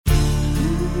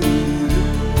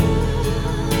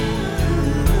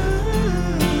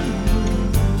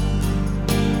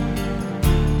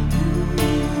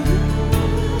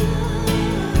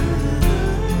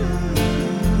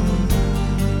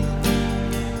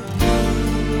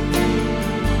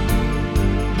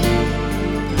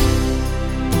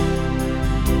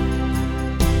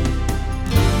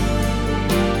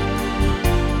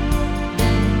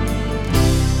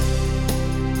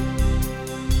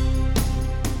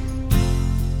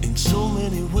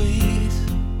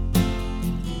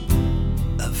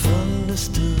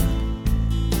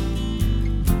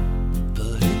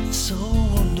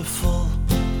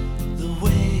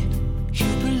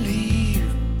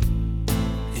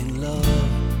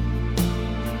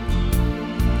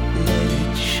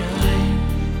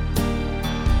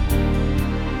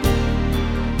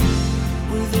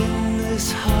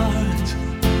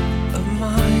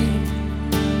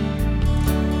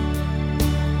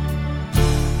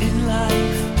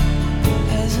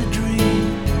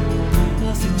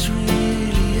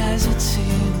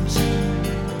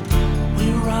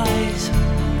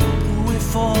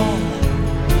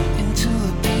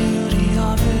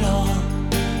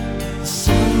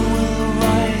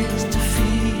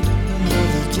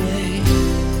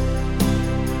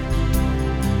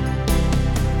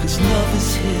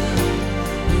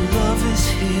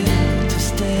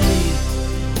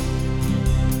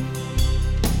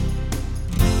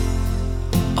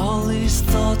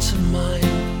thoughts of mine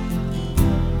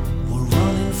were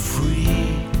running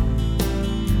free.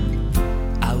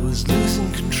 I was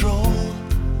losing control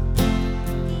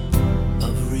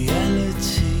of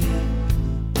reality,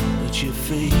 but your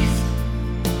faith,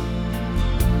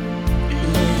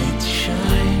 let it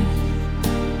shine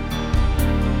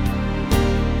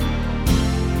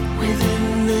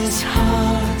within this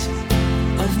heart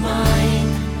of mine.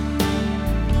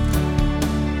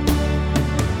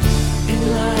 In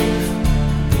life,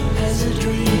 as a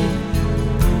dream,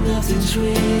 nothing's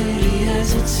really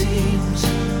as it seems.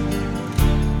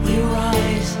 We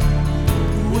rise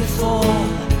with awe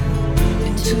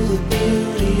into the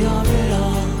beauty of it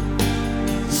all.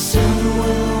 The sun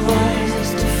will rise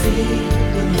to feed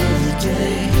another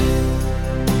day.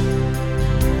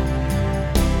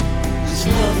 'Cause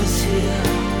love is here,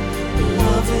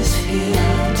 love is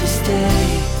here to stay.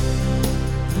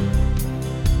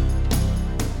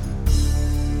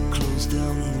 Close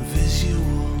down the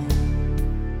visual,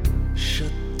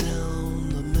 shut down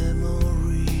the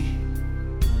memory.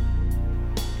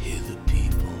 Hear the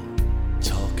people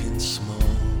talking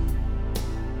small.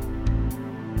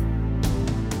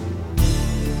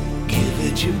 Give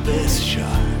it your best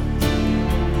shot.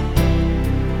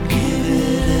 Give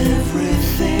it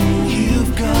everything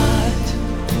you've got.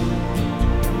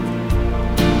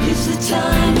 'Cause the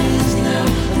time is now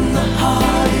and the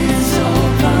heart is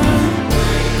open.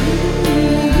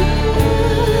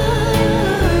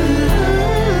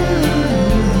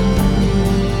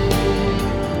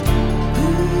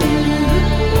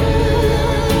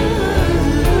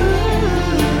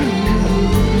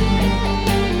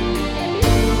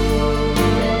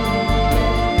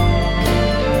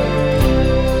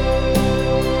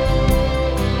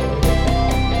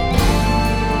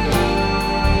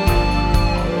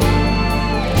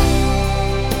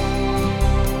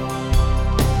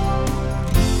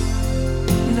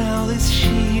 Now this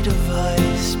sheet of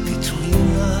ice between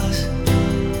us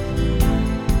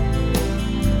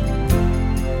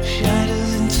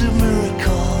shatters into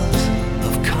miracles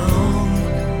of calm,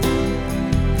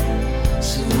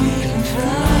 so we can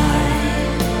fly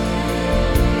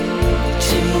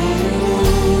to the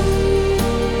moon.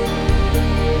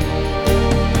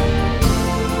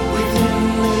 Within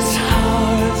this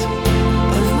heart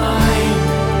of mine,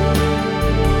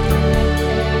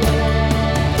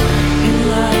 in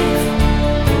life,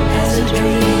 as a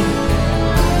dream,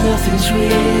 nothing's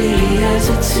really as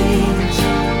it seems.